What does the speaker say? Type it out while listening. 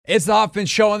It's the Hoffman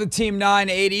Show on the Team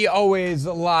 980, always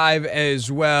live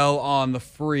as well on the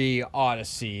free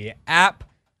Odyssey app.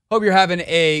 Hope you're having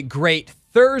a great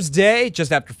Thursday,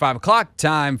 just after 5 o'clock.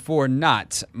 Time for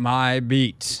Not My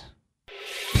Beat.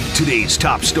 Today's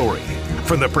top story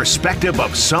from the perspective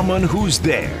of someone who's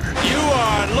there. You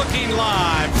are looking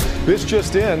live. This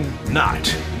just in.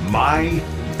 Not My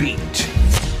Beat.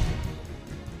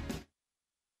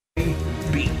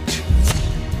 Beat.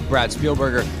 Brad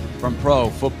Spielberger from Pro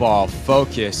Football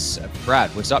Focus. Brad,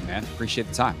 what's up, man? Appreciate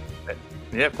the time.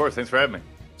 Yeah, of course. Thanks for having me.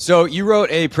 So you wrote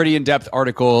a pretty in-depth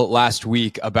article last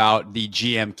week about the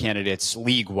GM candidates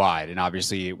league-wide, and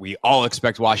obviously we all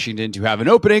expect Washington to have an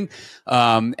opening,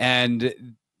 and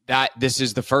that this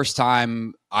is the first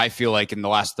time I feel like in the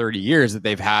last 30 years that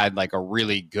they've had like a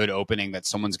really good opening that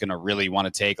someone's going to really want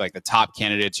to take. Like the top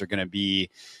candidates are going to be,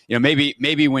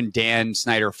 maybe when Dan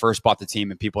Snyder first bought the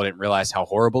team and people didn't realize how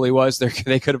horrible he was,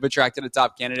 they could have attracted a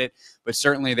top candidate, but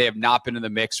certainly they have not been in the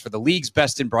mix for the league's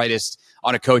best and brightest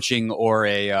on a coaching or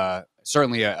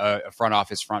certainly a front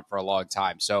office front for a long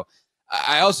time. So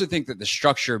I also think that the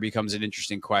structure becomes an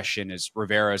interesting question as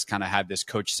Rivera's kind of had this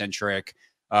coach-centric.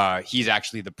 He's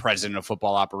actually the president of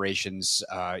football operations,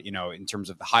 in terms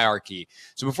of the hierarchy.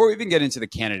 So before we even get into the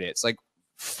candidates, like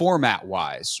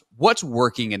format-wise, what's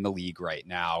working in the league right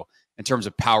now in terms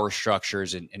of power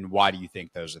structures, and why do you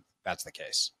think that's the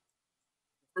case?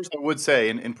 First, I would say,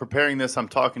 in preparing this, I'm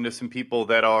talking to some people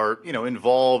that are,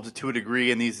 involved to a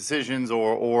degree in these decisions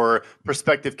or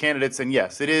prospective candidates. And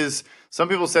yes, it is. Some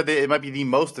people said that it might be the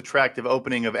most attractive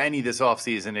opening of any this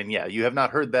offseason. And yeah, you have not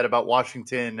heard that about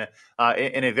Washington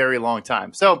in a very long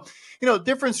time. So,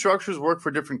 different structures work for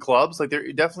different clubs. Like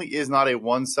there definitely is not a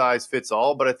one size fits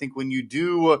all. But I think when you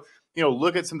do,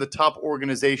 look at some of the top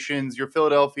organizations, your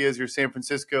Philadelphia's, your San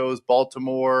Francisco's,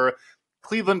 Baltimore,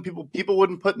 Cleveland, people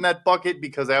wouldn't put in that bucket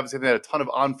because they obviously had a ton of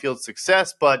on-field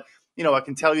success. But, I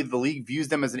can tell you the league views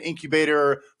them as an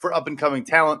incubator for up-and-coming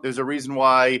talent. There's a reason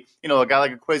why, a guy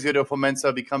like Acquesio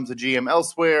Fomensa becomes a GM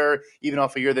elsewhere, even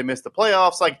off a year they missed the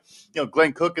playoffs. Like,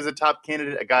 Glenn Cook is a top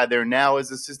candidate. A guy there now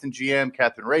is assistant GM,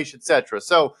 Catherine Raish, et cetera.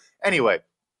 So anyway,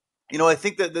 I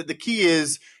think that the key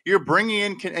is you're bringing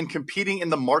in and competing in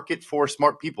the market for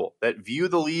smart people that view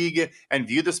the league and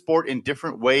view the sport in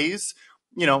different ways.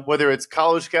 Whether it's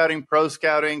college scouting, pro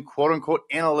scouting, quote unquote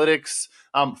analytics,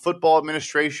 football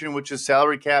administration, which is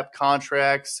salary cap,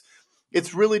 contracts.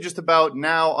 It's really just about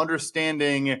now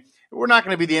understanding we're not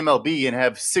going to be the MLB and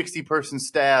have 60-person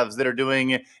staffs that are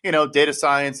doing, data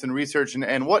science and research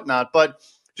and whatnot, but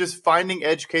just finding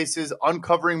edge cases,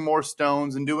 uncovering more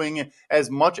stones, and doing as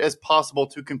much as possible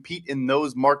to compete in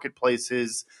those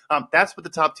marketplaces. That's what the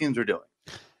top teams are doing.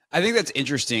 I think that's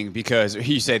interesting because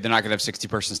you say they're not going to have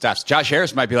 60-person staffs. Josh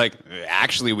Harris might be like,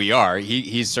 actually, we are.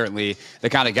 He's certainly the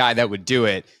kind of guy that would do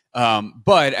it.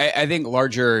 But I think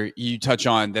larger, you touch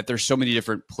on that there's so many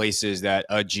different places that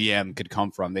a GM could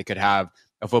come from. They could have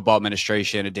a football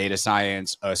administration, a data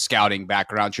science, a scouting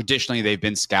background. Traditionally, they've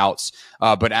been scouts.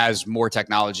 But as more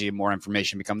technology and more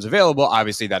information becomes available,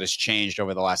 obviously that has changed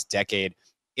over the last decade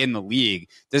in the league.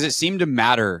 Does it seem to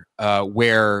matter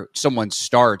where someone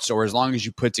starts, or as long as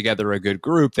you put together a good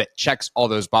group that checks all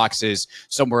those boxes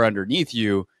somewhere underneath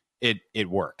you, it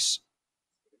works?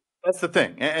 That's the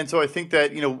thing. And so I think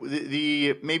that,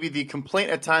 the maybe the complaint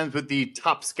at times with the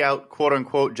top scout, quote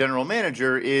unquote, general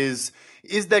manager is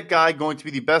that guy going to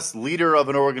be the best leader of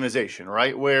an organization,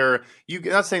 right? Where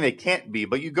not saying they can't be,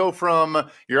 but you go from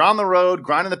you're on the road,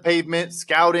 grinding the pavement,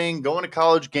 scouting, going to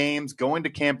college games, going to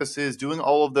campuses, doing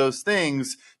all of those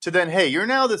things, to then, hey, you're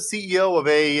now the CEO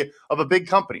of a big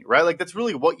company, right? Like that's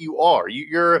really what you are.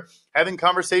 You're having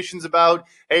conversations about,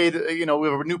 hey, we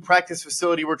have a new practice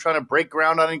facility we're trying to break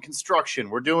ground on in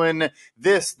construction. We're doing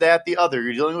this, that, the other.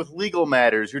 You're dealing with legal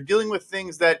matters. You're dealing with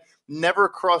things that never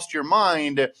crossed your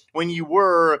mind when you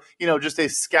were, just a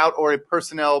scout or a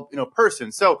personnel,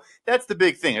 person. So that's the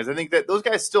big thing, is I think that those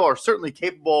guys still are certainly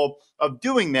capable of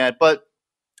doing that, but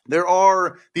there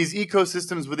are these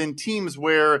ecosystems within teams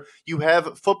where you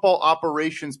have football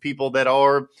operations people that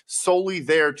are solely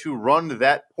there to run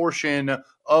that portion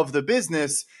of the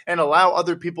business and allow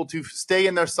other people to stay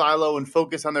in their silo and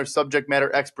focus on their subject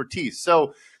matter expertise.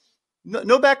 So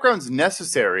no background's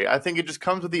necessary. I think it just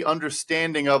comes with the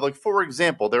understanding of, like, for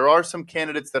example, there are some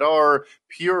candidates that are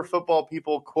pure football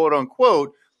people, quote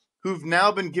unquote, who've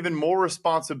now been given more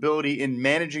responsibility in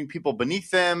managing people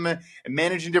beneath them and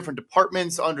managing different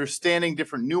departments, understanding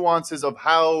different nuances of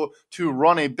how to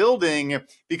run a building,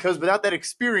 because without that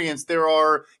experience, there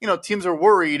are, teams are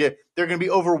worried they're going to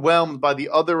be overwhelmed by the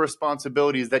other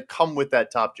responsibilities that come with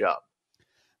that top job.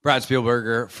 Brad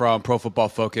Spielberger from Pro Football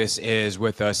Focus is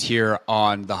with us here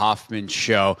on the Hoffman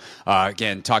Show.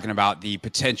 Again, talking about the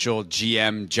potential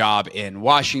GM job in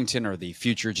Washington, or the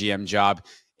future GM job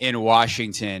in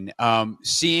Washington.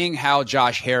 Seeing how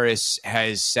Josh Harris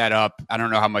has set up, I don't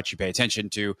know how much you pay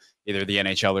attention to either the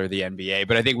NHL or the NBA,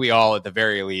 but I think we all, at the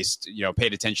very least,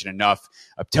 paid attention enough,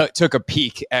 took a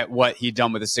peek at what he'd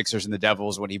done with the Sixers and the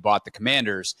Devils when he bought the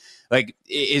Commanders. Like,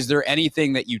 is there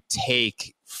anything that you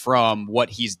take from what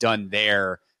he's done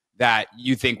there that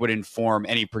you think would inform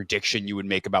any prediction you would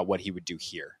make about what he would do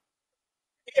here?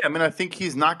 Yeah, I mean, I think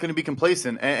he's not going to be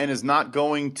complacent and is not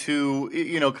going to,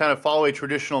 kind of follow a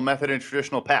traditional method and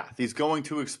traditional path. He's going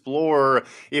to explore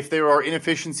if there are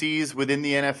inefficiencies within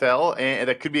the NFL and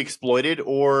that could be exploited,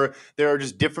 or there are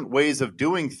just different ways of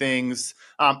doing things.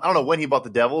 I don't know when he bought the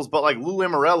Devils, but like Lou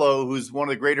Lamoriello, who's one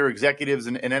of the greater executives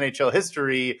in NHL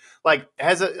history, like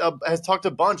has talked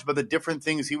a bunch about the different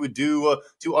things he would do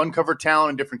to uncover talent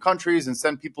in different countries and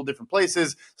send people different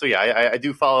places. So yeah, I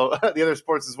do follow the other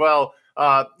sports as well.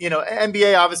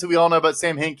 NBA, obviously, we all know about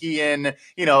Sam Hinkie and,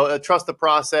 trust the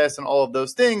process and all of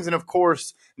those things. And of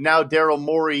course, now Daryl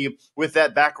Morey with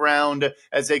that background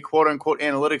as a quote unquote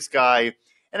analytics guy.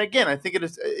 And again, I think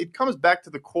it comes back to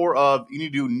the core of you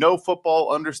need to know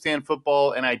football, understand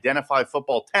football, and identify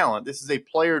football talent. This is a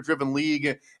player-driven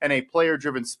league and a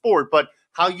player-driven sport, but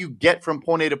how you get from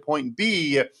point A to point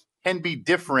B can be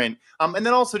different. And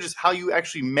then also just how you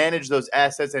actually manage those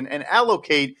assets and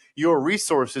allocate your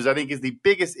resources, I think, is the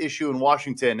biggest issue in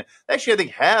Washington. Actually, I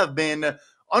think have been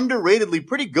underratedly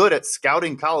pretty good at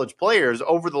scouting college players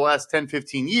over the last 10,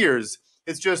 15 years.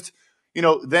 It's just,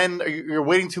 then you're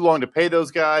waiting too long to pay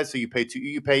those guys. So you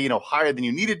pay higher than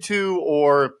you needed to,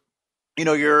 or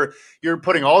you're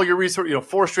putting all your resources,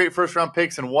 4 straight first round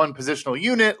picks in one positional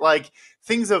unit. Like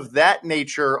things of that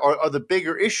nature are the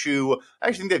bigger issue. I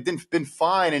actually think they've been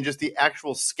fine in just the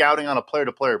actual scouting on a player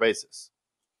to player basis.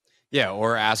 Yeah,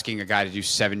 or asking a guy to do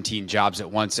 17 jobs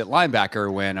at once at linebacker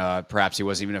when perhaps he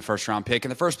wasn't even a first-round pick in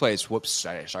the first place. Whoops,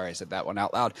 sorry, I said that one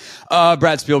out loud.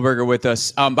 Brad Spielberger with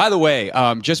us. By the way,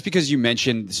 just because you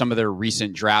mentioned some of their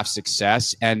recent draft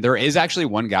success, and there is actually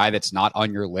one guy that's not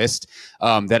on your list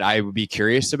that I would be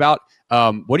curious about.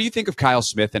 What do you think of Kyle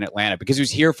Smith in Atlanta? Because he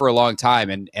was here for a long time,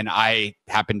 and I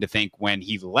happen to think when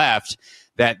he left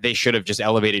that they should have just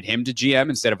elevated him to GM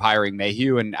instead of hiring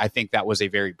Mayhew. And I think that was a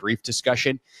very brief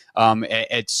discussion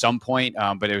at some point,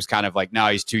 but it was kind of like, no,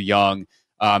 he's too young.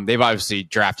 They've obviously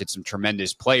drafted some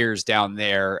tremendous players down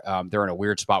there. They're in a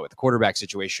weird spot with the quarterback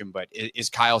situation, but is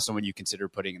Kyle someone you consider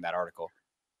putting in that article?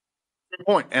 Good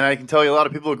point. And I can tell you a lot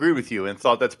of people agreed with you and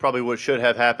thought that's probably what should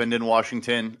have happened in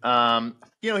Washington.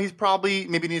 He's probably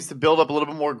maybe needs to build up a little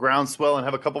bit more groundswell and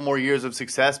have a couple more years of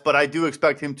success, but I do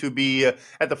expect him to be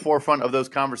at the forefront of those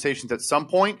conversations at some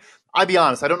point. I'll be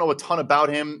honest, I don't know a ton about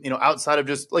him, outside of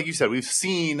just, like you said, we've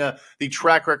seen the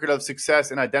track record of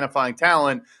success in identifying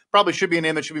talent. Probably should be a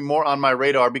name that should be more on my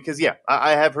radar because, yeah,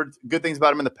 I have heard good things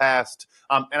about him in the past,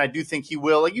 and I do think he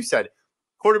will, like you said.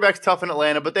 Quarterback's tough in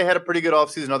Atlanta, but they had a pretty good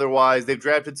offseason otherwise. They've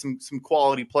drafted some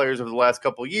quality players over the last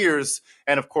couple of years,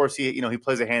 and of course, he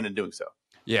plays a hand in doing so.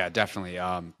 Yeah, definitely.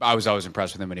 I was always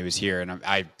impressed with him when he was here, and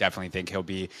I definitely think he'll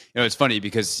be. It's funny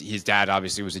because his dad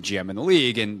obviously was a GM in the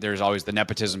league, and there's always the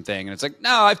nepotism thing, and it's like, no,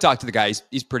 I've talked to the guy;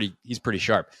 he's pretty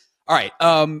sharp. All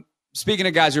right. Speaking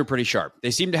of guys who are pretty sharp,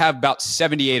 they seem to have about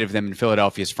 78 of them in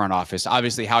Philadelphia's front office.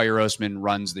 Obviously, Howie Roseman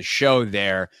runs the show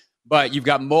there. But you've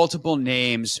got multiple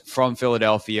names from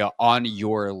Philadelphia on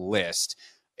your list.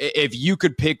 If you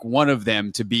could pick one of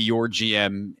them to be your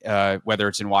GM, whether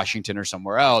it's in Washington or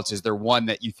somewhere else, is there one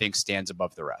that you think stands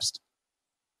above the rest?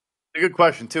 A good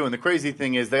question, too. And the crazy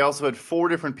thing is they also had 4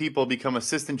 different people become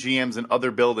assistant GMs in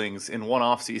other buildings in one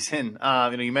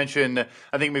offseason. You mentioned,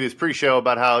 I think maybe it's pre-show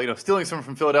about how, stealing someone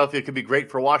from Philadelphia could be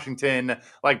great for Washington,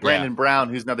 like Brandon Brown,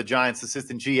 who's now the Giants'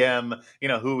 assistant GM,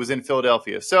 who was in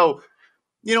Philadelphia. So,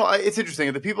 it's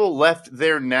interesting. The people left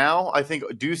there now, I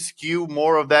think, do skew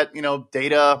more of that,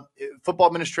 data, football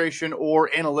administration, or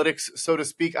analytics, so to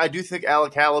speak. I do think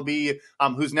Alec Hallaby,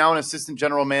 who's now an assistant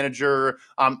general manager,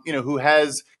 who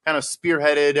has kind of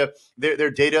spearheaded their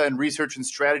data and research and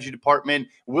strategy department,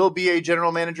 will be a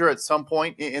general manager at some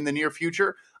point in the near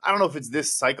future. I don't know if it's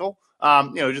this cycle.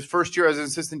 Just first year as an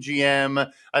assistant GM.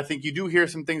 I think you do hear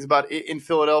some things about in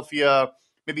Philadelphia,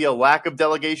 maybe a lack of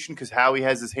delegation because Howie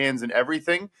has his hands in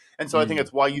everything. And so I think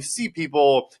that's why you see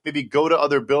people maybe go to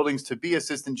other buildings to be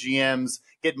assistant GMs,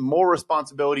 get more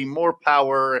responsibility, more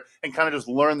power, and kind of just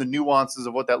learn the nuances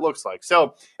of what that looks like.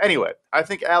 So anyway, I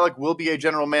think Alec will be a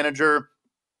general manager.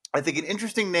 I think an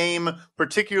interesting name,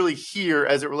 particularly here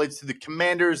as it relates to the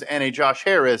Commanders and a Josh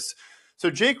Harris. So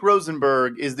Jake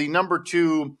Rosenberg is the number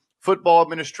 2 football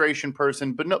administration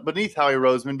person, but beneath Howie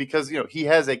Roseman, because he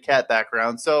has a cat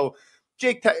background. So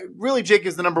Jake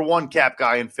is the number 1 cap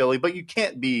guy in Philly, but you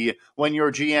can't be when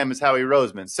your GM is Howie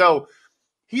Roseman. So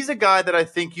he's a guy that I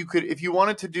think you could, if you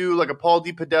wanted to do like a Paul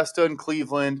DePodesta in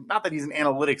Cleveland, not that he's an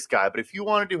analytics guy, but if you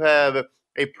wanted to have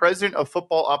a president of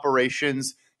football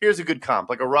operations, here's a good comp,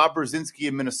 like a Rob Brzezinski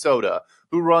in Minnesota,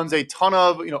 who runs a ton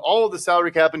of, all of the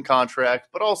salary cap and contract,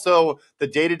 but also the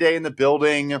day-to-day in the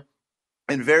building,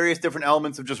 and various different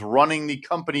elements of just running the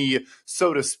company,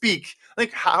 so to speak. I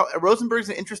think Rosenberg's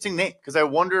an interesting name, because I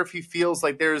wonder if he feels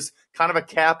like there's kind of a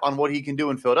cap on what he can do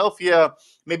in Philadelphia.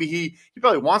 Maybe he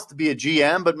probably wants to be a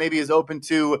GM, but maybe is open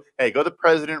to, hey, go the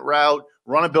president route,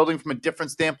 run a building from a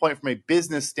different standpoint, from a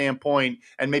business standpoint,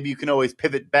 and maybe you can always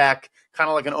pivot back, kind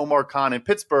of like an Omar Khan in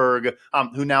Pittsburgh,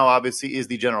 who now obviously is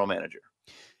the general manager.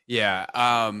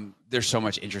 Yeah, there's so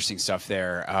much interesting stuff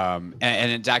there.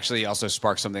 And it's actually also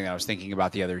sparked something that I was thinking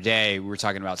about the other day. We were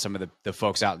talking about some of the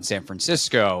folks out in San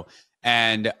Francisco.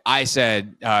 And I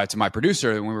said to my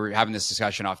producer when we were having this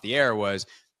discussion off the air was,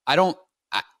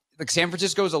 San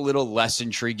Francisco is a little less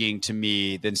intriguing to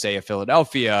me than, say, a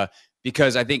Philadelphia,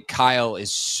 because I think Kyle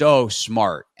is so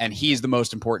smart and he's the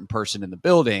most important person in the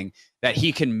building that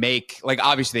he can make, like,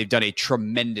 obviously they've done a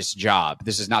tremendous job.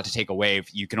 This is not to take away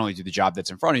if you can only do the job that's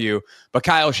in front of you, but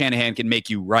Kyle Shanahan can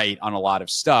make you right on a lot of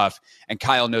stuff. And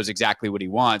Kyle knows exactly what he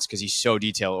wants because he's so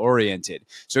detail oriented.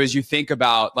 So as you think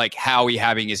about like Howie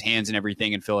having his hands in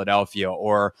everything in Philadelphia,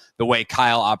 or the way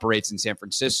Kyle operates in San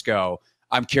Francisco,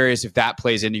 I'm curious if that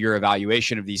plays into your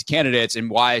evaluation of these candidates, and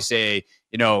why I say,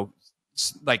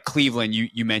 like Cleveland,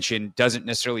 you mentioned, doesn't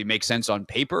necessarily make sense on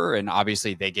paper. And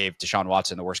obviously they gave Deshaun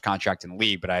Watson the worst contract in the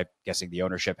league, but I'm guessing the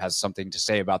ownership has something to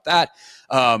say about that.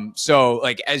 So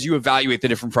like, as you evaluate the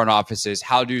different front offices,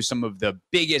 how do some of the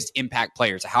biggest impact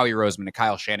players, Howie Roseman and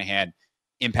Kyle Shanahan,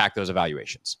 impact those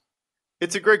evaluations?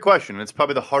 It's a great question. It's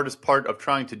probably the hardest part of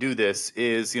trying to do this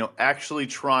is, actually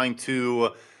trying to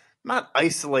not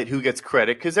isolate who gets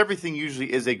credit, because everything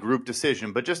usually is a group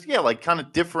decision, but just, like kind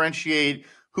of differentiate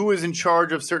who is in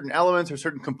charge of certain elements or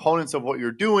certain components of what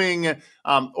you're doing.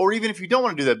 Or even if you don't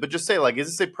want to do that, but just say, like, is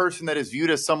this a person that is viewed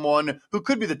as someone who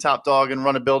could be the top dog and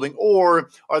run a building, or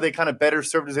are they kind of better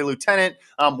served as a lieutenant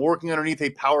working underneath a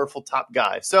powerful top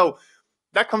guy? So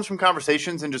that comes from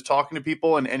conversations and just talking to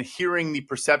people and hearing the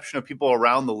perception of people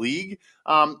around the league.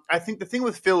 I think the thing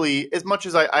with Philly, as much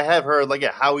as I have heard, like,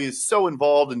 Howie is so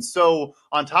involved and so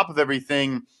on top of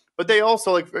everything, but they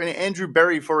also, like Andrew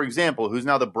Berry, for example, who's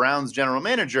now the Browns general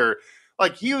manager,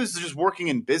 like, he was just working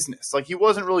in business. Like, he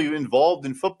wasn't really involved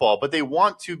in football, but they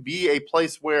want to be a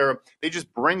place where they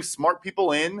just bring smart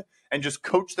people in and just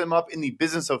coach them up in the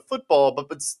business of football,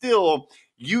 but still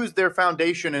use their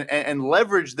foundation and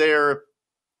leverage their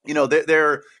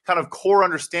their kind of core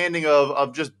understanding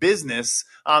of just business,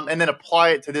 and then apply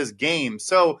it to this game.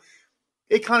 So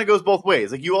it kind of goes both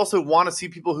ways. Like, you also want to see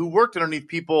people who worked underneath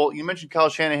people. You mentioned Kyle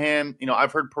Shanahan.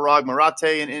 I've heard Parag Marathe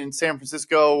in San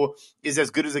Francisco is as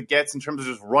good as it gets in terms of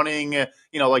just running,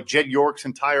 like Jed York's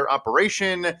entire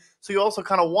operation. So you also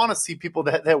kind of want to see people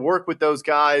that work with those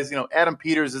guys. Adam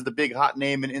Peters is the big hot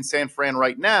name in San Fran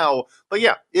right now. But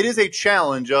yeah, it is a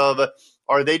challenge of,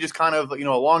 are they just kind of,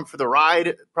 along for the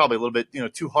ride? Probably a little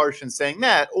bit, too harsh in saying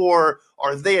that. Or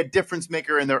are they a difference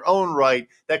maker in their own right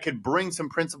that could bring some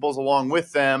principles along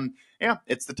with them? Yeah,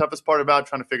 it's the toughest part about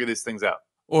trying to figure these things out.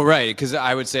 Well, right, because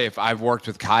I would say if I've worked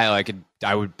with Kyle,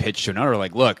 I would pitch to another,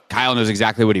 like, look, Kyle knows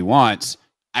exactly what he wants.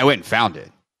 I went and found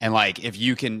it. And like, if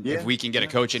we can get a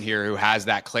coach in here who has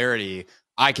that clarity,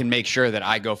 I can make sure that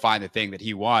I go find the thing that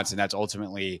he wants. And that's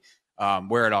ultimately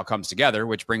where it all comes together,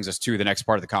 which brings us to the next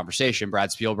part of the conversation. Brad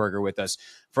Spielberger with us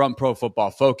from Pro Football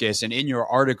Focus. And in your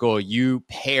article, you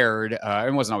paired,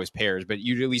 it wasn't always pairs, but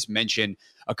you at least mentioned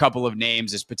a couple of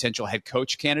names as potential head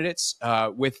coach candidates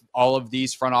with all of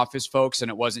these front office folks. And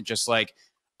it wasn't just like,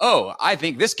 oh, I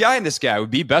think this guy and this guy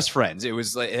would be best friends. It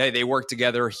was like, hey, they work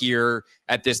together here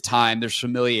at this time. There's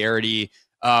familiarity.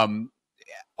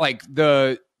 Like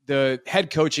the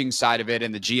head coaching side of it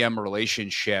and the GM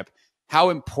relationship, how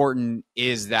important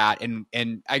is that? And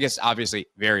I guess obviously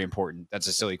very important. That's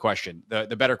a silly question.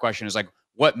 The better question is like,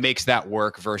 what makes that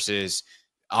work versus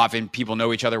often people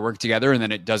know each other, work together, and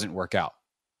then it doesn't work out.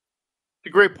 It's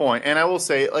a great point. And I will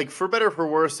say, like, for better or for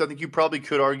worse, I think you probably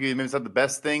could argue maybe it's not the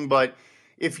best thing, but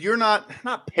if you're not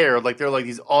paired, like they're like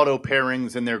these auto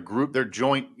pairings in their group, their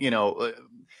joint,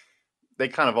 they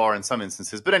kind of are in some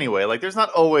instances. But anyway, like there's not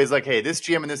always like, hey, this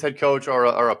GM and this head coach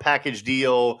are a package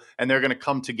deal and they're going to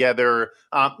come together.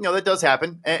 That does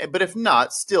happen. But if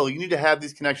not, still, you need to have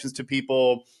these connections to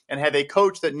people and have a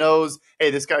coach that knows,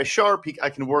 hey, this guy's sharp. I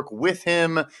can work with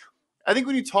him. I think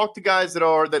when you talk to guys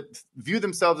that view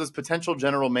themselves as potential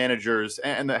general managers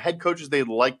and the head coaches they'd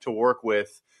like to work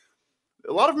with,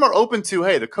 a lot of them are open to,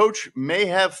 hey, the coach may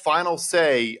have final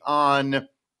say on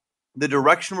the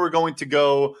direction we're going to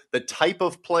go, the type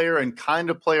of player and kind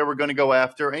of player we're going to go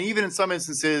after, and even in some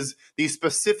instances, the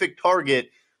specific target.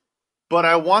 But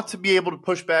I want to be able to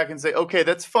push back and say, okay,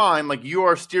 that's fine. Like you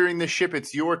are steering the ship.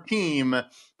 It's your team.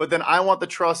 But then I want the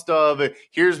trust of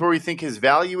here's where we think his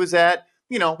value is at.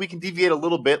 We can deviate a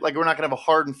little bit. Like we're not going to have a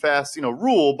hard and fast,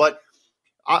 rule. But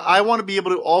I want to be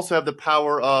able to also have the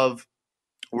power of,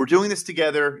 we're doing this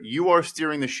together. You are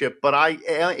steering the ship, but I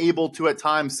am able to at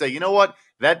times say, you know what?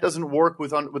 That doesn't work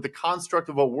with the construct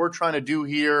of what we're trying to do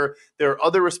here. There are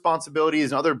other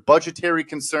responsibilities and other budgetary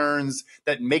concerns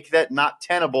that make that not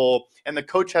tenable, and the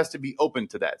coach has to be open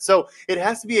to that. So it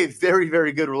has to be a very,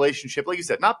 very good relationship. Like you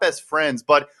said, not best friends,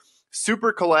 but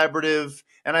super collaborative.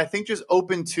 And I think just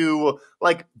open to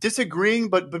like disagreeing,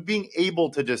 but being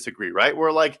able to disagree, right?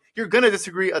 Where like you're going to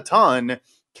disagree a ton.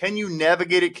 Can you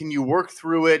navigate it? Can you work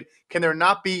through it? Can there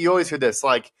not be, you always hear this,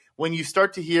 like when you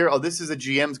start to hear, oh, this is a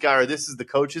GM's guy or this is the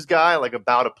coach's guy, like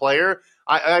about a player,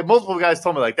 I multiple guys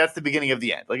told me like that's the beginning of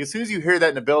the end. Like as soon as you hear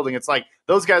that in a building, it's like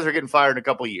those guys are getting fired in a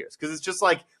couple of years because it's just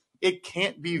like it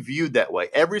can't be viewed that way.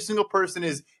 Every single person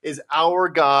is our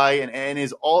guy and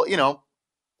is all,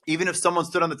 even if someone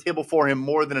stood on the table for him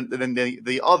more than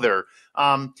the other.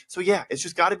 So yeah, it's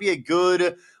just got to be a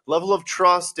good level of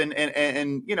trust and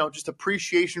just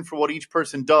appreciation for what each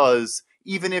person does,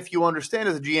 even if you understand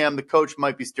as a GM, the coach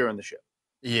might be steering the ship.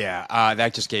 Yeah,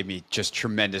 that just gave me just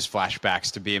tremendous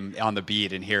flashbacks to being on the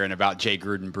beat and hearing about Jay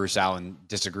Gruden, Bruce Allen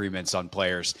disagreements on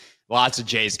players. Lots of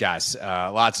Jays guys,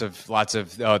 lots of,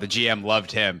 the GM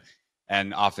loved him.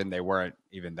 And often they weren't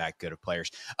even that good of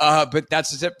players. But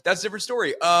that's a different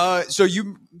story. So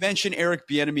you mentioned Eric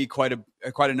Bieniemy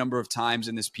quite a number of times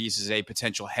in this piece as a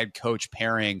potential head coach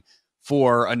pairing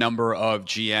for a number of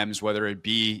GMs, whether it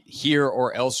be here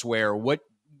or elsewhere. What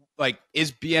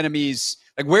is Bieniemy's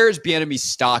where is Bieniemy's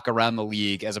stock around the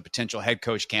league as a potential head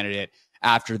coach candidate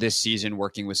after this season,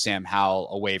 working with Sam Howell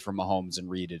away from Mahomes and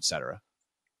Reed, et cetera?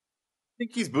 I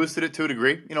think he's boosted it to a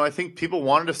degree. I think people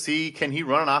wanted to see, can he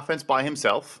run an offense by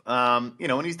himself? And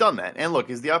he's done that. And look,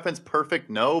 is the offense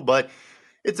perfect? No, but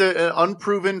it's an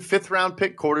unproven fifth-round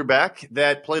pick quarterback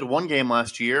that played one game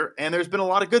last year, and there's been a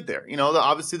lot of good there.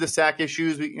 Obviously the sack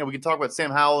issues, we can talk about Sam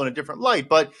Howell in a different light,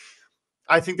 but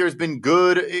I think there's been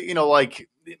good,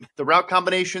 the route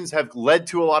combinations have led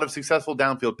to a lot of successful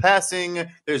downfield passing.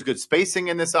 There's good spacing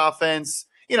in this offense.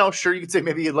 Sure, you could say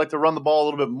maybe you'd like to run the ball a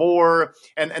little bit more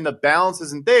and the balance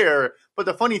isn't there. But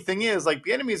the funny thing is,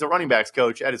 Bieniemy is a running backs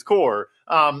coach at his core.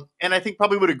 And I think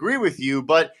probably would agree with you,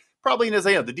 but probably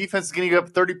the defense is going to give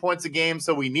up 30 points a game,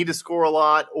 so we need to score a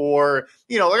lot. Or,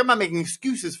 I'm not making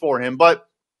excuses for him, but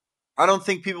I don't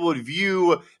think people would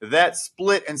view that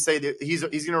split and say that he's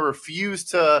going to refuse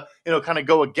to, kind of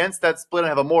go against that split and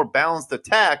have a more balanced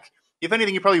attack. If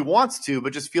anything, he probably wants to,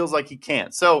 but just feels like he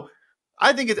can't. So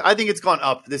I think it's gone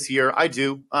up this year. I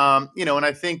do. And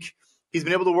I think he's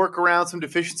been able to work around some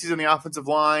deficiencies on the offensive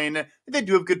line. They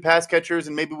do have good pass catchers,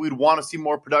 and maybe we'd want to see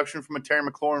more production from a Terry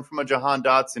McLaurin, from a Jahan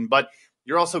Dotson. But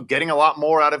you're also getting a lot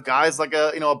more out of guys like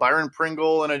a Byron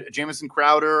Pringle and a Jamison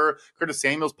Crowder. Curtis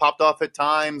Samuel's popped off at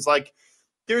times.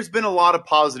 There's been a lot of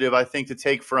positive, I think, to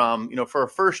take from, for a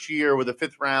first year with a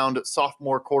fifth round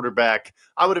sophomore quarterback.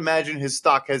 I would imagine his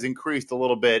stock has increased a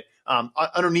little bit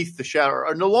underneath the shadow,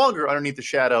 or no longer underneath the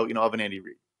shadow, of an Andy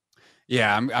Reid.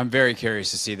 Yeah, I'm very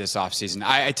curious to see this offseason.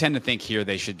 I tend to think here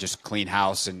they should just clean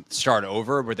house and start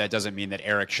over, but that doesn't mean that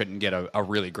Eric shouldn't get a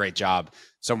really great job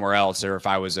somewhere else. Or if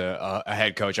I was a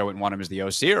head coach, I wouldn't want him as the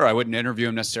OC, or I wouldn't interview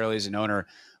him necessarily as an owner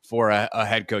for a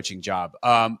head coaching job.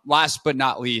 Last but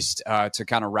not least, to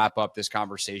kind of wrap up this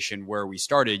conversation where we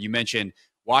started, you mentioned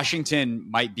Washington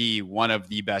might be one of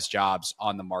the best jobs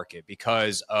on the market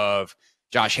because of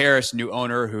Josh Harris, new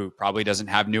owner, who probably doesn't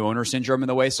have new owner syndrome in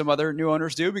the way some other new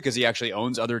owners do because he actually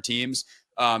owns other teams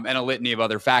and a litany of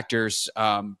other factors.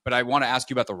 But I want to ask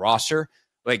you about the roster.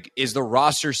 Is the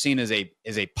roster seen as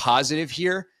a positive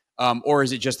here? Or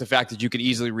is it just the fact that you could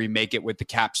easily remake it with the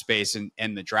cap space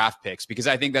and the draft picks? Because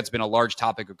I think that's been a large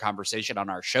topic of conversation on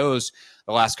our shows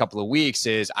the last couple of weeks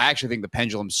is I actually think the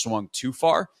pendulum swung too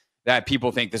far, that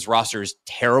people think this roster is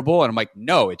terrible. And I'm like,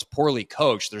 no, it's poorly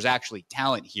coached. There's actually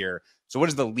talent here. So what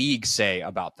does the league say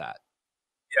about that?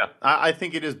 Yeah, I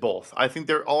think it is both. I think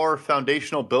there are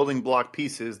foundational building block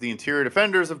pieces. The interior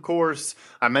defenders, of course.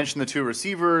 I mentioned the two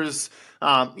receivers.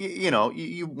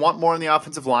 You want more on the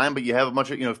offensive line, but you have a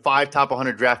bunch of 5 top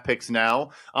 100 draft picks now.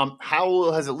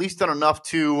 Howell has at least done enough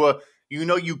to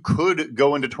you could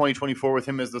go into 2024 with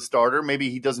him as the starter. Maybe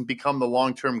he doesn't become the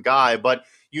long term guy, but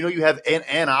you have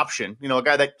an option. A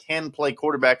guy that can play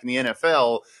quarterback in the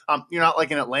NFL. You're not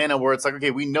like in Atlanta where it's like,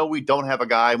 okay, we know we don't have a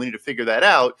guy. We need to figure that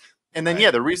out. And then,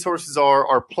 the resources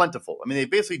are plentiful. I mean, they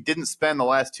basically didn't spend the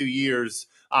last 2 years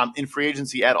in free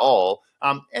agency at all.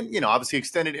 And obviously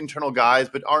extended internal guys,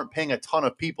 but aren't paying a ton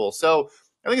of people. So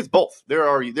I think it's both.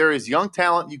 There is young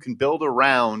talent you can build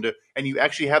around, and you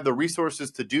actually have the resources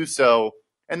to do so.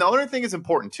 And the owner thing is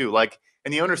important too.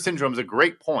 And the owner syndrome is a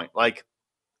great point. Like,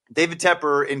 David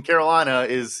Tepper in Carolina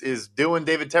is doing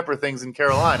David Tepper things in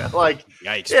Carolina.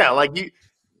 Yikes.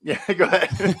 Yeah, go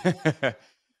ahead.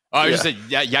 I just said,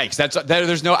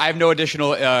 yikes. I have no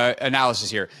additional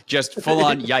analysis here. Just full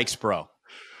on yikes, bro.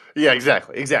 Yeah,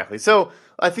 exactly. So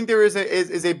I think there is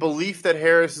a belief that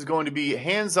Harris is going to be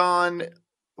hands-on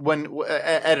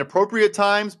at appropriate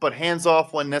times, but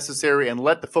hands-off when necessary, and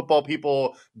let the football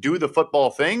people do the football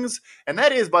things. And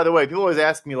that is, by the way, people always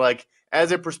ask me, like,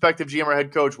 as a prospective GM or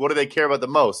head coach, what do they care about the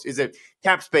most? Is it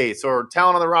cap space or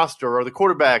talent on the roster or the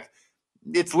quarterback?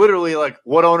 It's literally like,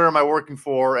 what owner am I working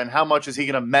for, and how much is he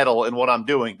going to meddle in what I'm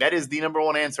doing? That is the number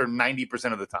one answer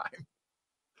 90% of the time.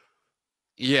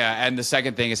 Yeah, and the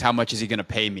second thing is, how much is he going to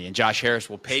pay me? And Josh Harris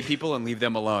will pay people and leave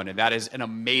them alone, and that is an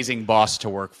amazing boss to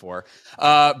work for.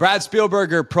 Brad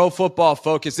Spielberger, Pro Football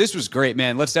Focus. This was great,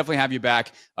 man. Let's definitely have you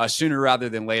back sooner rather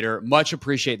than later. Much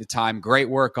appreciate the time. Great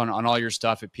work on all your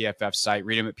stuff at PFF site.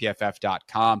 Read them at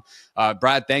pff.com.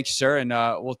 Brad, thank you, sir, and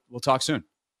we'll talk soon.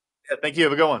 Yeah, thank you.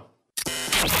 Have a good one.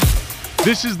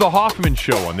 This is the Hoffman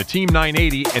Show on the Team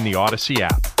 980 and the Odyssey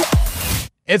app.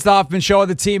 It's the Hoffman Show on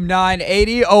the Team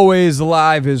 980, always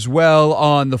live as well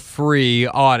on the free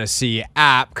Odyssey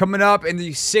app. Coming up in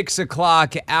the 6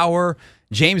 o'clock hour,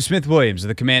 James Smith-Williams of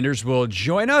the Commanders will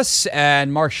join us,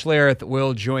 and Mark Schlereth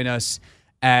will join us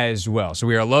as well. So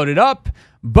we are loaded up,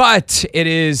 but it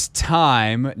is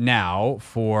time now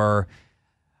for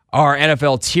our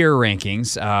NFL tier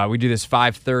rankings. We do this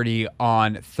 5:30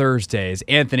 on Thursdays.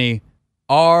 Anthony,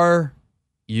 are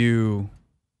you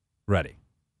ready?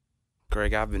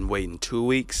 Greg, I've been waiting 2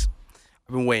 weeks.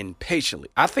 I've been waiting patiently.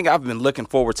 I think I've been looking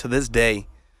forward to this day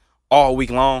all week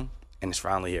long, and it's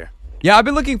finally here. Yeah, I've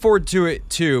been looking forward to it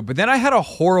too, but then I had a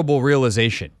horrible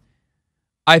realization.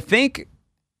 I think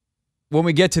when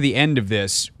we get to the end of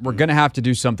this, we're going to have to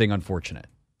do something unfortunate.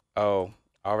 Oh,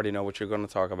 I already know what you're going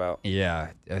to talk about.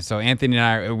 Yeah. So Anthony and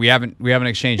I, we haven't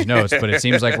exchanged notes, but it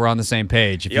seems like we're on the same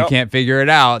page. If you can't figure it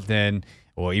out, then,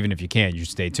 well, even if you can, you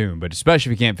stay tuned. But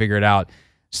especially if you can't figure it out,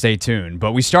 stay tuned.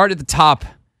 But we start at the top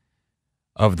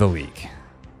of the league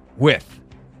with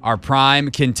our prime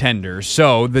contenders.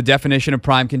 So the definition of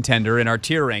prime contender in our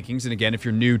tier rankings, and again, if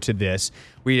you're new to this,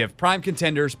 we have prime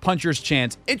contenders, puncher's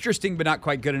chance, interesting but not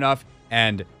quite good enough,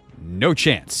 and no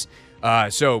chance.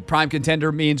 So prime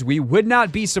contender means we would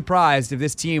not be surprised if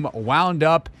this team wound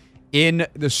up in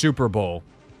the Super Bowl.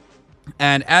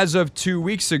 And as of 2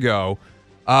 weeks ago,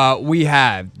 we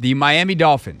have the Miami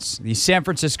Dolphins, the San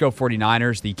Francisco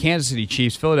 49ers, the Kansas City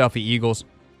Chiefs, Philadelphia Eagles,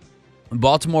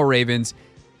 Baltimore Ravens,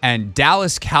 and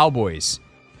Dallas Cowboys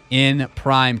in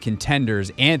prime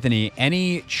contenders. Anthony,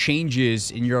 any changes,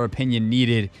 in your opinion,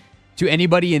 needed to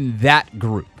anybody in that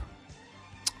group?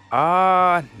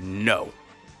 No.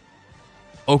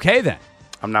 Okay, then.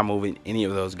 I'm not moving any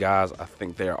of those guys. I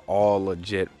think they're all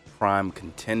legit prime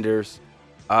contenders.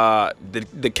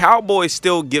 The Cowboys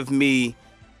still give me,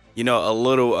 a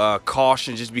little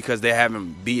caution just because they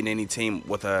haven't beaten any team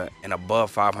with an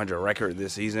above 500 record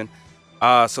this season.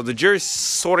 So the jury's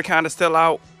sort of kind of still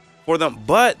out for them,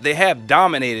 but they have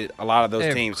dominated a lot of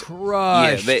those teams.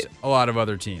 Crushed a lot of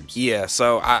other teams. Yeah,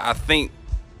 so I think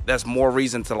that's more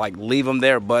reason to leave them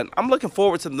there. But I'm looking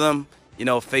forward to them,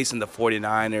 facing the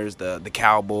 49ers, the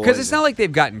Cowboys. Because it's not like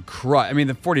they've gotten crushed. I mean,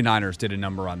 the 49ers did a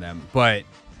number on them, but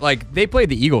they played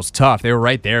the Eagles tough. They were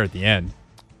right there at the end.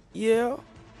 Yeah.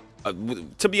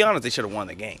 To be honest, they should have won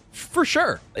the game. For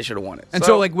sure. They should have won it. And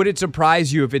so, would it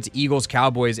surprise you if it's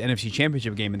Eagles-Cowboys NFC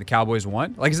Championship game and the Cowboys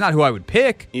won? It's not who I would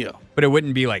pick. Yeah. But it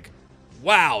wouldn't be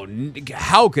wow,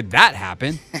 how could that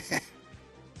happen?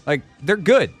 They're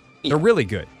good. They're really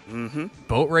good. Mm-hmm.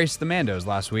 Boat raced the Mandos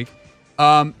last week.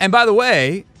 And by the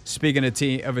way, speaking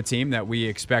of a team that we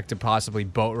expect to possibly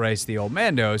boat race the old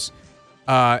Mandos,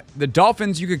 the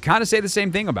Dolphins, you could kind of say the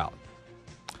same thing about.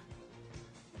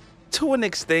 To an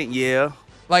extent, yeah.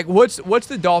 What's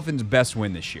the Dolphins' best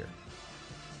win this year?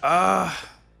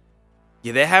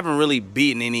 Yeah, they haven't really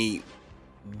beaten any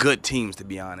good teams, to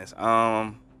be honest.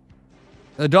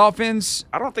 The Dolphins,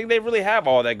 I don't think they really have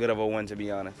all that good of a win, to be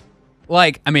honest.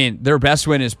 their best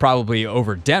win is probably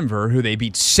over Denver, who they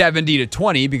beat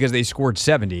 70-20 because they scored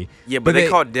 70. Yeah, but they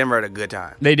caught Denver at a good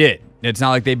time. They did. It's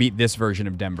not like they beat this version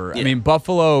of Denver. Yeah. I mean,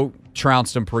 Buffalo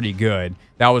trounced them pretty good.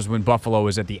 That was when Buffalo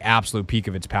was at the absolute peak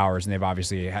of its powers, and they've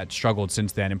obviously had struggled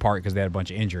since then, in part because they had a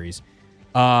bunch of injuries.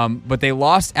 But they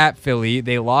lost at Philly.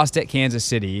 They lost at Kansas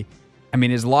City. I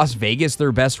mean, is Las Vegas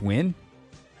their best win?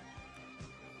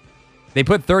 They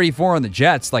put 34 on the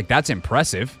Jets. That's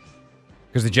impressive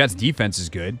because the Jets' defense is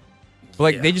good.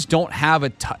 But, they just don't have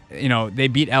they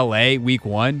beat L.A. week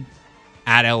 1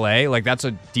 at L.A. That's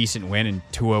a decent win, and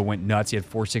Tua went nuts. He had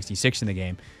 466 in the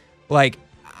game.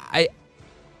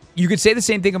 You could say the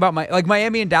same thing about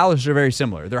Miami and Dallas are very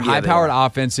similar. They're high-powered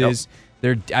offenses.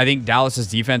 Yep. I think Dallas's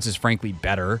defense is frankly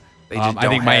better. I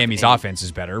think Miami's offense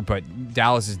is better, but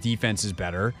Dallas's defense is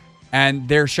better. And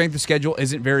their strength of schedule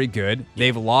isn't very good.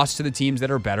 They've lost to the teams that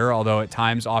are better, although at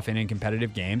times often in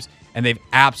competitive games. And they've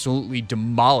absolutely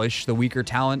demolished the weaker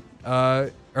talent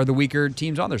or the weaker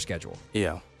teams on their schedule.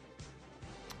 Yeah.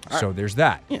 So there's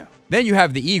that. Yeah. Then you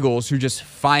have the Eagles, who just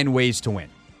find ways to win.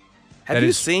 Have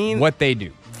you seen what they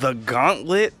do? The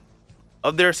gauntlet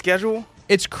of their schedule?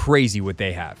 It's crazy what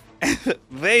they have.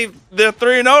 They're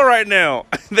 3-0 right now.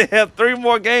 They have 3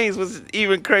 more games, which is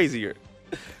even crazier.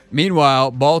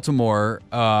 Meanwhile, Baltimore,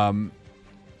 they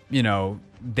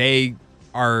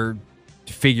are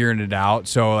figuring it out.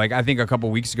 So, I think a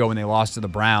couple weeks ago when they lost to the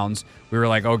Browns, we were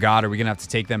like, oh, God, are we going to have to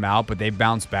take them out? But they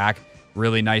bounced back.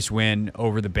 Really nice win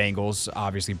over the Bengals.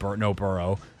 Obviously, no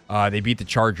Burrow. They beat the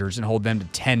Chargers and hold them to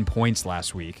 10 points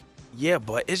last week. Yeah,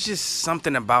 but it's just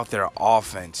something about their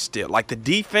offense still. The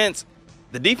defense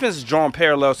is drawing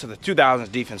parallels to the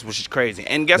 2000s defense, which is crazy.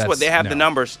 And guess what? They have the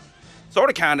numbers sort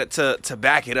of kind of to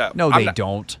back it up. No, they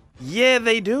don't. Yeah,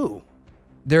 they do.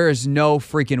 There is no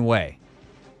freaking way.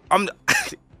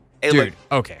 Hey, dude, look,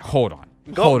 okay, hold on.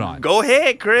 Hold on. Go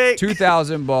ahead, Craig.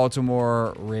 2000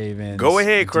 Baltimore Ravens. Go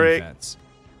ahead, Craig. Defense.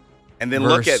 And then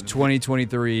look at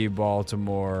 2023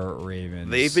 Baltimore Ravens.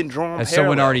 They've been drawn Has parallels.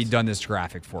 someone already done this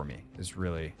graphic for me? It's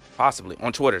really possibly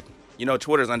on Twitter.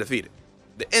 Twitter's undefeated.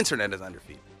 The internet is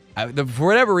undefeated. For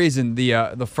whatever reason,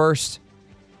 the first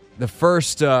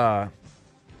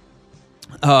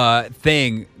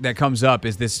thing that comes up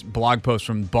is this blog post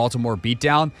from Baltimore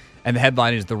Beatdown, and the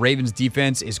headline is, "The Ravens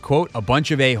defense is, quote, a bunch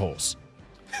of a-holes."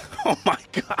 Oh my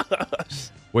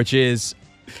gosh. Which is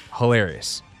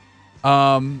hilarious.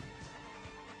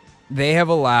 They have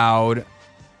allowed,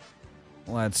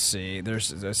 let's see,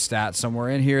 there's a stat somewhere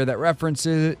in here that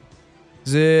references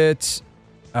it.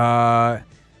 The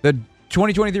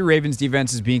 2023 Ravens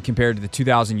defense is being compared to the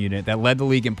 2000 unit that led the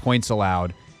league in points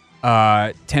allowed,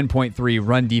 10.3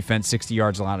 run defense, 60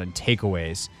 yards allowed, and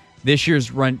takeaways. This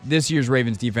year's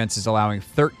Ravens defense is allowing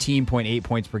 13.8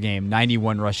 points per game,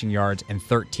 91 rushing yards, and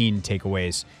 13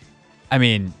 takeaways. I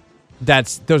mean,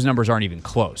 those numbers aren't even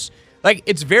close.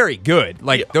 It's very good.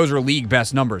 Those are league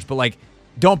best numbers, but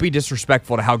don't be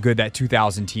disrespectful to how good that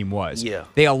 2000 team was. Yeah.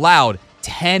 They allowed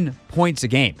 10 points a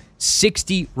game,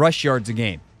 60 rush yards a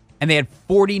game, and they had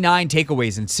 49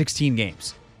 takeaways in 16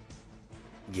 games.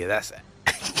 Yeah, that's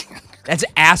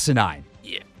asinine.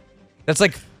 Yeah. That's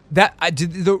that.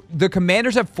 Did the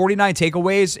Commanders have 49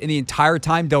 takeaways in the entire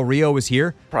time Del Rio was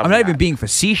here? Probably I'm not not. even being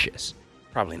facetious.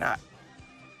 Probably not.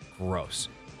 Gross.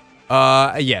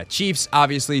 Chiefs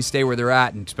obviously stay where they're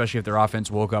at, and especially if their offense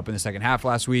woke up in the second half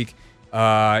last week.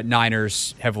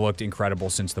 Niners have looked incredible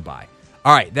since the bye.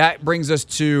 All right, that brings us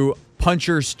to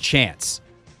puncher's chance.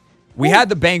 We had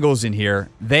the Bengals in here.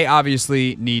 They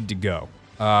obviously need to go.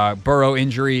 Burrow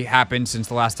injury happened since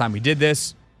the last time we did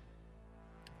this.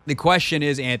 The question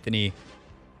is, Anthony,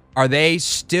 are they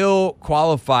still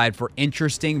qualified for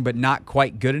interesting but not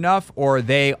quite good enough, or are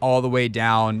they all the way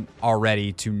down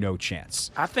already to no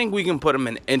chance? I think we can put them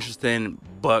in interesting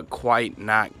but quite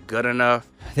not good enough.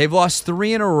 They've lost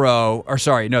 3 in a row.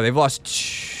 They've lost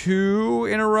 2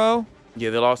 in a row.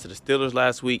 Yeah, they lost to the Steelers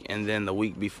last week, and then the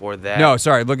week before that. No,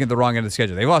 sorry, looking at the wrong end of the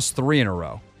schedule. They lost 3 in a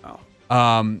row. Oh.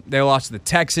 They lost to the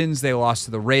Texans. They lost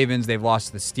to the Ravens. They've lost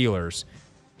to the Steelers.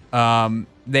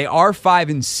 They are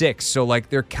 5-6, so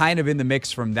they're kind of in the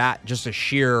mix from that, just a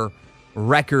sheer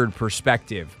record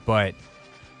perspective. But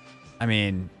I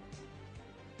mean,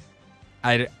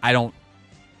 I don't.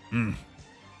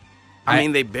 I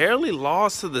mean, they barely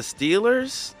lost to the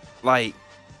Steelers.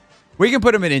 We can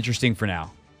put them in interesting for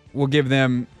now. We'll give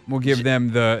them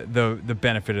the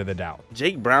benefit of the doubt.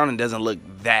 Jake Browning doesn't look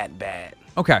that bad.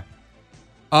 Okay.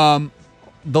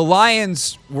 The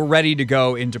Lions were ready to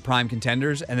go into prime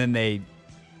contenders, and then they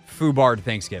FUBAR to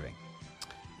Thanksgiving.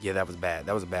 Yeah, that was bad.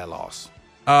 That was a bad loss.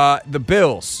 The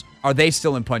Bills, are they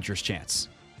still in puncher's chance?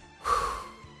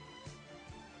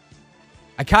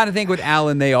 I kind of think with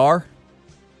Allen they are.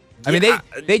 I mean,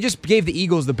 they just gave the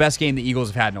Eagles the best game the Eagles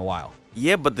have had in a while.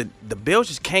 Yeah, but the Bills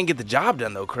just can't get the job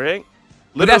done, though, Craig.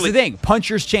 But that's the thing.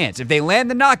 Puncher's chance. If they land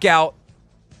the knockout.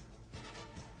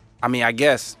 I mean, I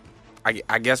guess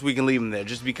we can leave them there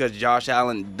just because Josh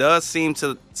Allen does seem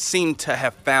to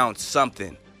have found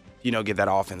something, get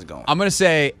that offense going. I'm going to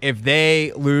say if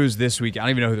they lose this week, I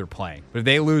don't even know who they're playing, but if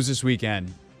they lose this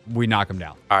weekend, we knock them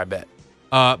down. All right,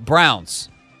 bet. Browns.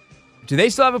 Do they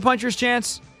still have a puncher's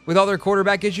chance with all their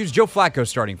quarterback issues? Joe Flacco's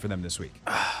starting for them this week.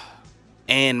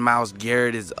 And Myles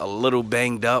Garrett is a little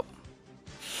banged up.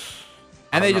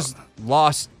 And they just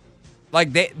lost.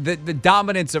 Like, the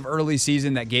dominance of early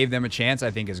season that gave them a chance,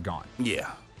 I think, is gone. Yeah.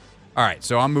 All right,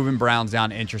 so I'm moving Browns down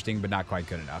to interesting, but not quite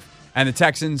good enough. And the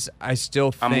Texans, I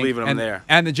still think. I'm leaving them there.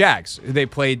 And the Jags,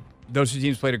 those two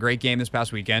teams played a great game this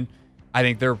past weekend. I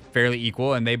think they're fairly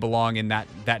equal, and they belong in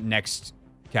that next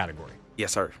category.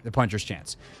 Yes, sir. The puncher's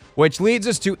chance. Which leads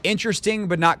us to interesting,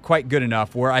 but not quite good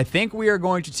enough, where I think we are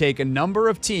going to take a number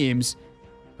of teams,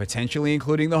 potentially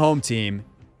including the home team,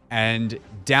 and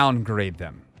downgrade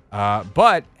them.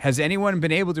 But has anyone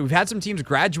been able to? We've had some teams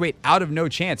graduate out of no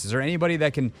chance. Is there anybody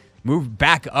that can move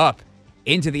back up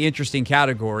into the interesting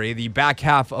category? The back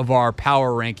half of our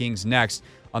power rankings next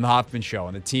on the Hoffman Show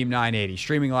on the Team 980,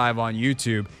 streaming live on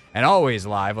YouTube and always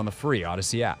live on the free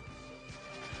Odyssey app.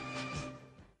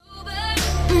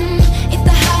 If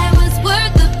the high was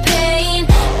worth the pain,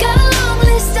 got a long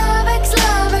list of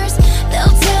ex-lovers.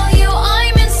 They'll tell you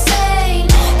I'm insane,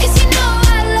 'cause you know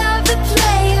I love the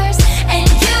players and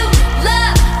you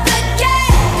love the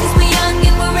game. 'Cause we're young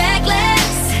and we're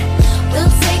reckless.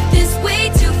 We'll take this way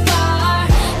too far.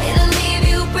 It'll leave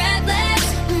you breathless.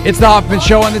 It's the Hoffman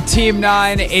Show on the Team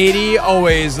 980,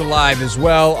 always live as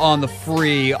well on the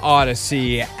free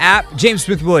Odyssey app. James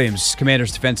Smith-Williams,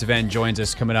 Commanders defensive end, joins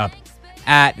us coming up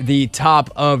at the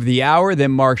top of the hour. Then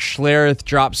Mark Schlereth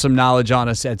drops some knowledge on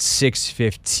us at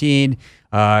 6:15.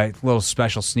 A little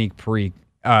special sneak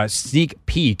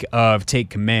peek of Take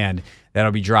Command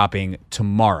that'll be dropping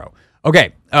tomorrow.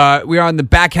 Okay, we are on the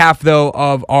back half, though,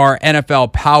 of our NFL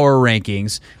power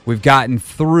rankings. We've gotten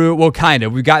through, we've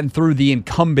gotten through the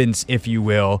incumbents, if you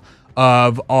will,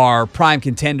 of our prime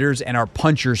contenders and our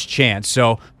puncher's chance.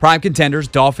 So prime contenders,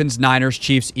 Dolphins, Niners,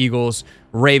 Chiefs, Eagles,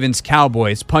 Ravens,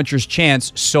 Cowboys. Puncher's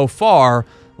chance so far,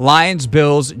 Lions,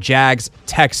 Bills, Jags,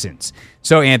 Texans.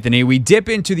 So, Anthony, we dip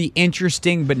into the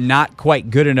interesting but not quite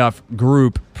good enough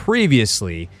group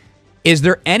previously. Is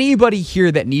there anybody here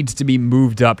that needs to be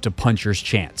moved up to puncher's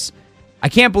chance? I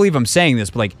can't believe I'm saying this,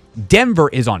 but like Denver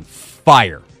is on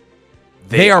fire.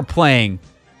 They are playing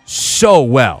so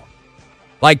well.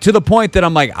 Like, to the point that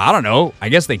I'm like, I don't know. I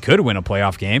guess they could win a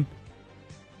playoff game.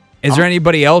 Is there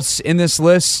anybody else in this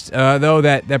list, though,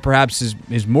 that perhaps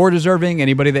is more deserving?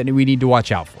 Anybody that we need to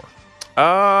watch out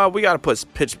for? We got to put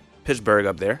Pittsburgh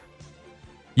up there.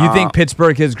 You think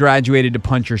Pittsburgh has graduated to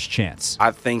puncher's chance? I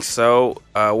think so.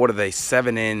 What are they?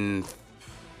 7-4.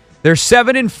 They're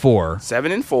 7-4.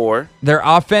 7-4. Their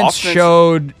offense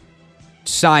showed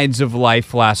signs of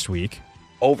life last week.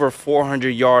 Over 400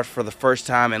 yards for the first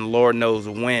time, and Lord knows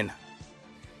when.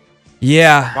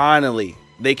 Yeah. Finally,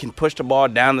 they can push the ball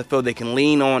down the field. They can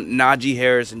lean on Najee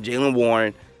Harris and Jalen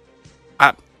Warren.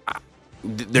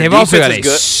 They've also got a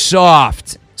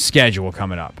soft schedule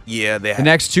coming up. Yeah, they have. The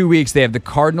next 2 weeks, they have the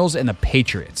Cardinals and the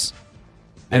Patriots.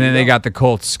 And then they got the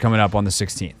Colts coming up on the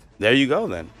 16th. There you go,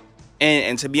 then.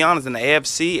 And to be honest, in the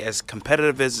AFC, as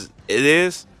competitive as it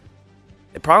is,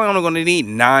 they're probably only going to need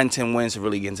 9-10 wins to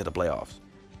really get into the playoffs.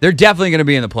 They're definitely going to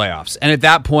be in the playoffs. And at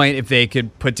that point, if they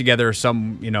could put together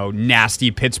some,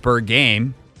 nasty Pittsburgh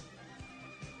game,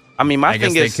 I mean, I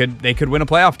guess they could win a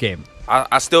playoff game.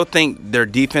 I still think their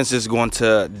defense is going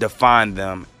to define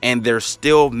them, and they're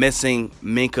still missing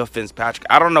Minkah Fitzpatrick.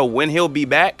 I don't know when he'll be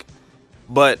back,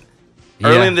 but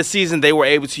early in the season they were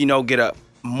able to, get up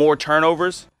more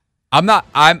turnovers.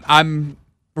 I'm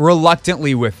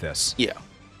reluctantly with this. Yeah.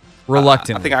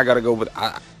 Reluctantly. I think I got to go with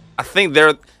I think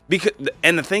they're because,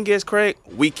 and the thing is, Craig,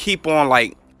 we keep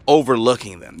on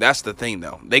overlooking them. That's the thing,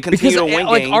 though. They continue to win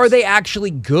games. Are they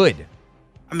actually good?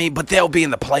 I mean, but they'll be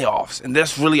in the playoffs, and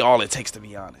that's really all it takes, to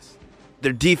be honest.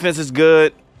 Their defense is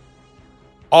good.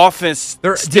 Offense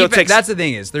still takes. That's the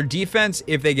thing is their defense.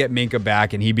 If they get Minkah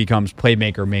back and he becomes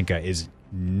playmaker, Minkah is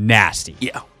nasty.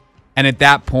 Yeah. And at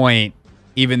that point,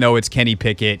 even though it's Kenny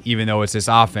Pickett, even though it's this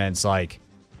offense, I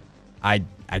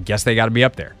guess they got to be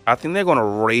up there. I think they're going to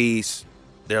raise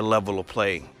their level of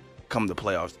play come the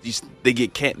playoffs.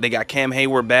 They got Cam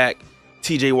Hayward back.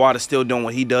 T.J. Watt is still doing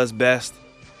what he does best.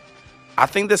 I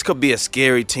think this could be a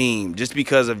scary team just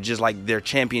because of just like their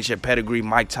championship pedigree.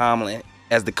 Mike Tomlin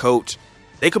as the coach,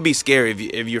 they could be scary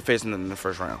if you're facing them in the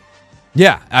first round.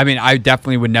 Yeah, I mean, I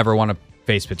definitely would never want to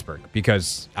face Pittsburgh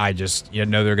because I just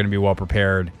know they're going to be well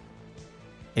prepared,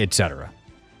 etc.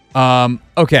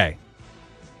 Okay,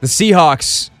 the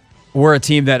Seahawks were a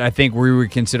team that I think we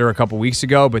would consider a couple weeks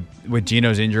ago, but with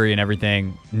Geno's injury and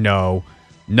everything, no.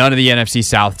 None of the NFC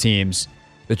South teams.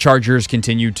 The Chargers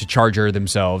continue to charger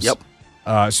themselves.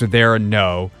 Yep. So they're a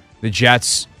no. The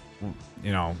Jets,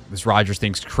 this Rodgers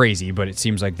thing's crazy, but it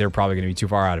seems like they're probably going to be too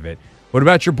far out of it. What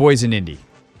about your boys in Indy?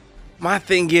 My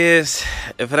thing is,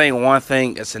 if it ain't one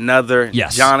thing, it's another.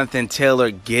 Yes. Jonathan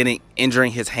Taylor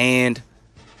injuring his hand.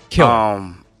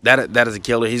 Killer. That is a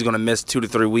killer. He's going to miss 2 to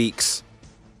 3 weeks.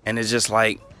 And it's just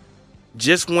like,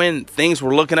 just when things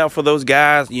were looking out for those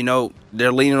guys,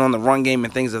 they're leaning on the run game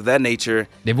and things of that nature.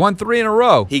 They've won 3 in a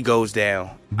row. He goes down.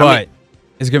 But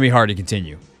it's going to be hard to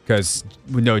continue because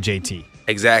with no JT.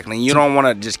 Exactly. And you don't want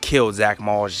to just kill Zach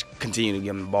Moss, just continue to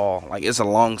give him the ball. Like, it's a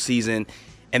long season.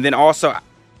 And then also,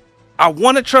 I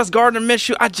want to trust Gardner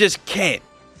Minshew. I just can't.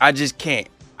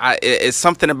 It's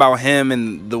something about him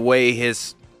and the way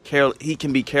he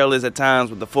can be careless at times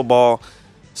with the football.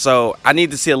 So I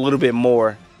need to see a little bit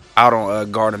more out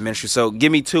on Gardner Minshew. So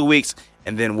give me 2 weeks,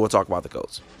 and then we'll talk about the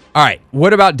Colts. All right.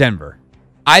 What about Denver?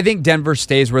 I think Denver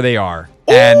stays where they are.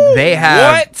 And they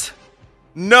have... What?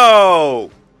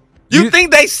 No. You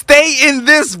think they stay in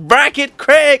this bracket,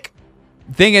 Craig?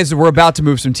 Thing is, we're about to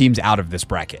move some teams out of this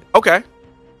bracket. Okay.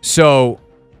 So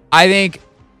I think,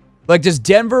 does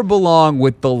Denver belong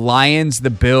with the Lions, the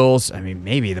Bills? I mean,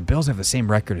 maybe. The Bills have the same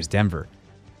record as Denver.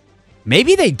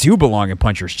 Maybe they do belong in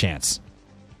Puncher's Chance.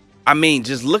 I mean,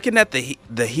 just looking at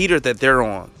the heater that they're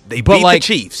on, they beat the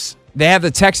Chiefs. They have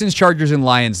the Texans, Chargers, and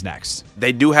Lions next.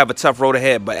 They do have a tough road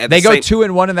ahead, but they go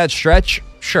 2-1 in that stretch.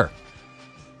 Sure.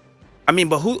 I mean,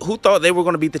 but who thought they were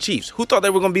going to beat the Chiefs? Who thought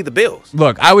they were going to beat the Bills?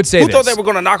 Look, I would say who thought they were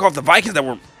going to knock off the Vikings that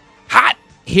were hot?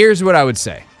 Here's what I would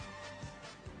say.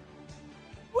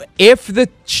 If the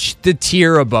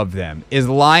tier above them is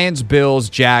Lions, Bills,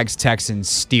 Jags, Texans,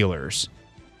 Steelers,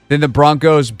 then the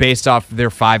Broncos, based off their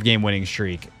 5-game winning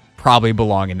streak, probably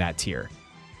belong in that tier.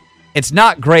 It's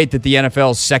not great that the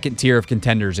NFL's second tier of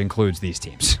contenders includes these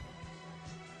teams.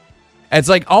 It's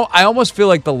like, I almost feel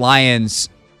like the Lions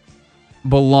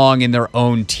belong in their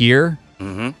own tier.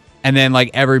 Mm-hmm. And then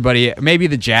everybody, maybe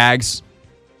the Jags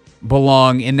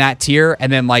belong in that tier. And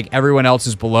then everyone else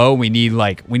is below. We need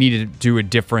to do a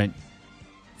different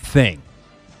thing.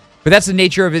 But that's the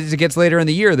nature of it as it gets later in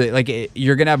the year. That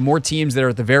you're going to have more teams that are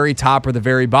at the very top or the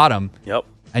very bottom. Yep.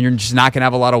 And you're just not going to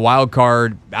have a lot of wild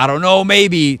card, I don't know,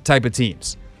 maybe type of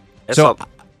teams.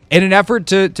 In an effort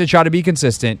to try to be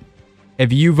consistent,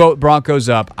 if you vote Broncos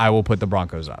up, I will put the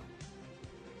Broncos up.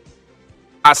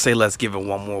 I say let's give it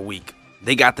one more week.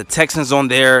 They got the Texans on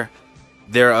their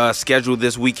schedule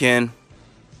this weekend.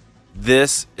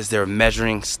 This is their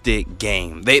measuring stick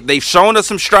game. They've shown us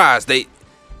some strides. They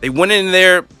went in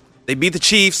there. They beat the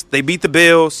Chiefs. They beat the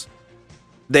Bills.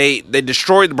 They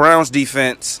destroyed the Browns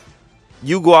defense.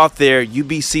 You go out there, you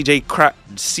beat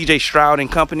CJ Stroud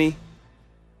and company.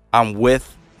 I'm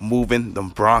with moving the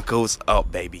Broncos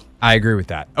up, baby. I agree with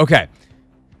that. Okay.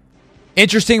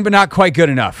 Interesting, but not quite good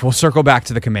enough. We'll circle back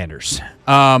to the Commanders.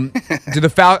 I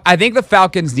think the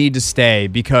Falcons need to stay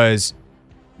because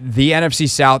the NFC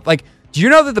South, do you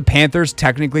know that the Panthers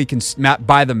technically can,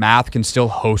 by the math, can still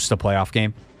host a playoff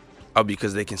game? Oh,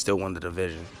 because they can still win the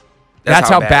division. That's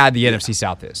how bad the NFC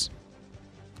South is.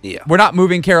 Yeah. We're not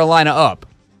moving Carolina up,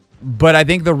 but I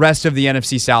think the rest of the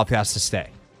NFC South has to stay.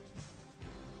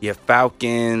 Yeah,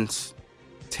 Falcons,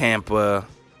 Tampa,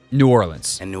 New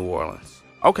Orleans. And New Orleans.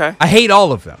 Okay. I hate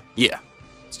all of them. Yeah.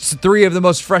 It's 3 of the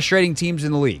most frustrating teams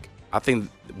in the league. I think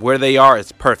where they are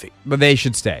is perfect. But they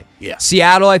should stay. Yeah.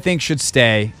 Seattle, I think, should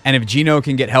stay. And if Geno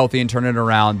can get healthy and turn it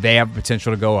around, they have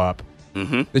potential to go up.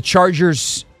 Mm-hmm. The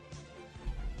Chargers,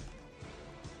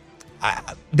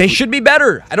 they should be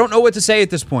better. I don't know what to say at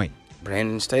this point.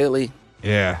 Brandon Staley.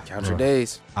 Yeah. Count your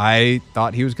days. I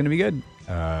thought he was going to be good.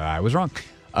 I was wrong.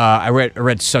 I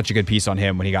read such a good piece on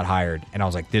him when he got hired, and I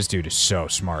was like, this dude is so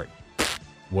smart.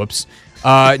 Whoops.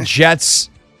 Jets.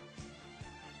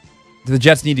 The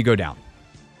Jets need to go down.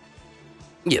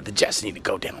 Yeah, the Jets need to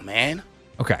go down, man.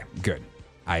 Okay, good.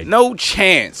 No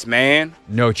chance, man.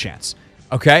 No chance.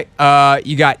 Okay.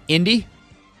 You got Indy.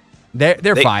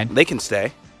 They're fine. They can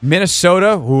stay.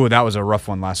 Minnesota. Ooh, that was a rough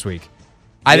one last week.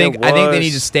 I think they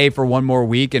need to stay for one more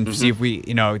week and see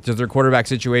if does their quarterback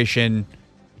situation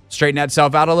straighten that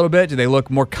self out a little bit? Do they look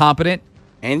more competent?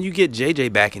 And you get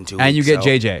JJ back in 2 weeks. And you get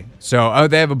JJ. So,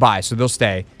 they have a bye, so they'll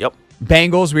stay. Yep.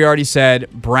 Bengals, we already said.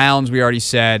 Browns, we already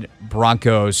said.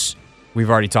 Broncos, we've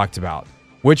already talked about.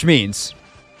 Which means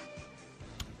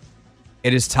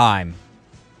it is time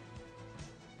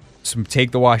to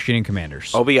take the Washington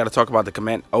Commanders. Oh, we got to talk about the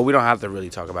command. Oh, we don't have to really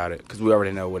talk about it because we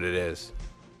already know what it is.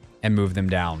 And move them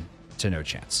down to no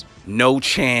chance. No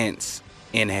chance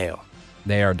in hell.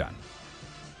 They are done.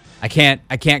 I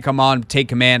can't come on, take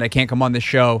command. I can't come on this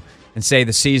show and say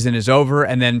the season is over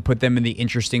and then put them in the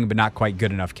interesting but not quite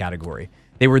good enough category.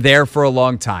 They were there for a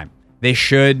long time. They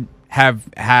should have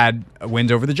had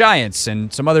wins over the Giants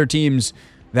and some other teams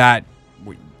that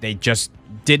they just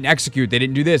didn't execute. They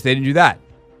didn't do this. They didn't do that.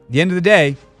 At the end of the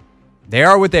day, they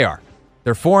are what they are.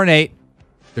 They're 4-8.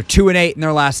 They're 2-8 in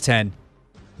their last 10.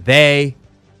 They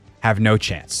have no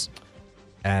chance.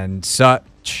 And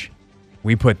such,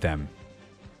 we put them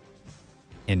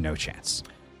in no chance.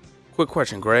 Quick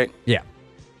question, Greg. Yeah.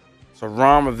 So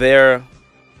Ron Rivera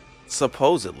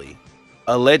supposedly,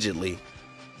 allegedly,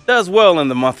 does well in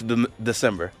the month of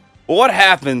December. But what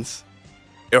happens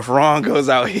if Ron goes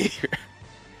out here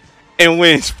and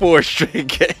wins 4 straight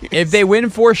games? If they win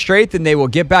 4 straight, then they will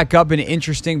get back up in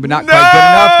interesting but not quite good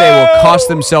enough. They will cost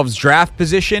themselves draft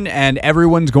position, and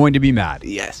everyone's going to be mad.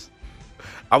 Yes.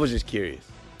 I was just curious.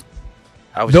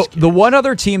 The one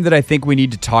other team that I think we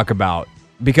need to talk about,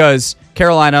 because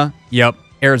Carolina, yep.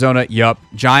 Arizona, yep.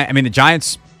 The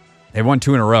Giants, they won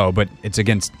 2 in a row, but it's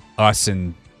against us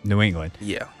and New England.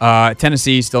 Yeah.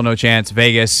 Tennessee, still no chance.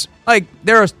 Vegas,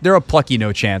 they're a plucky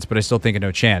no chance, but I still think a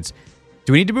no chance.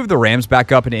 Do we need to move the Rams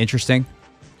back up into interesting?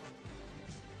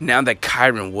 Now that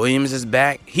Kyron Williams is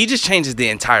back, he just changes the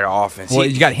entire offense. Well,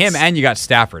 you got him and you got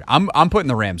Stafford. I'm putting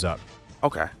the Rams up.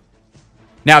 Okay.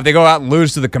 Now, if they go out and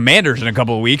lose to the Commanders in a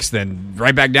couple of weeks, then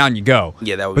right back down you go.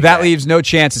 Yeah, that would. But that leaves no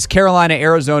chance. It's Carolina,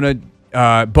 Arizona,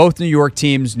 both New York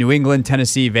teams, New England,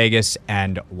 Tennessee, Vegas,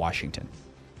 and Washington.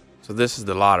 So this is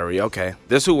the lottery. Okay.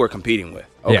 This is who we're competing with.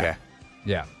 Okay.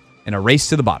 Yeah. In a race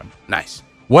to the bottom. Nice.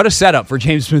 What a setup for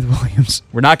James Smith-Williams.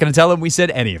 We're not going to tell him we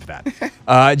said any of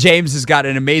that. James has got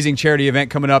an amazing charity event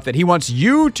coming up that he wants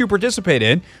you to participate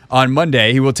in on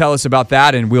Monday. He will tell us about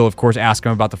that, and we'll, of course, ask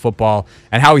him about the football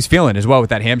and how he's feeling as well with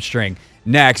that hamstring.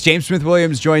 Next, James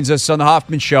Smith-Williams joins us on the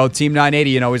Hoffman Show, Team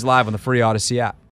 980, and always live on the free Odyssey app.